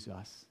lose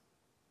us.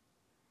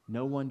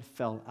 No one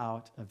fell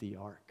out of the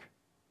ark.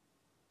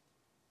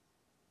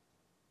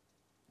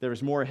 There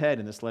is more ahead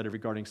in this letter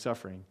regarding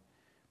suffering,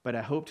 but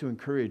I hope to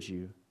encourage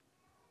you,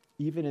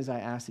 even as I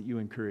ask that you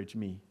encourage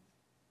me,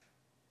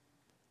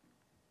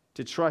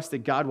 to trust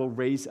that God will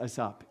raise us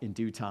up in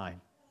due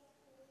time.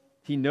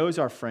 He knows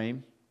our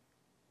frame.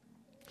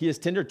 He is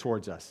tender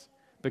towards us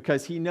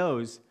because he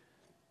knows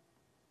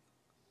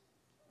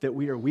that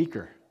we are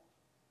weaker.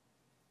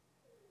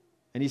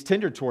 And he's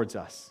tender towards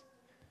us.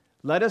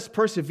 Let us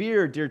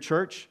persevere, dear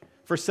church,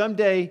 for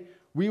someday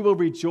we will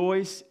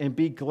rejoice and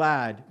be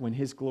glad when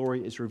his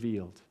glory is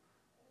revealed.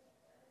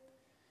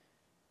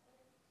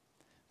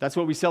 That's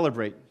what we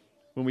celebrate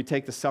when we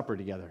take the supper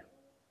together.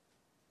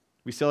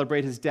 We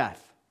celebrate his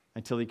death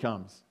until he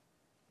comes.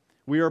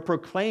 We are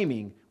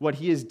proclaiming what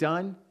he has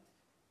done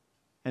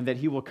and that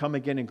he will come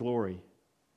again in glory.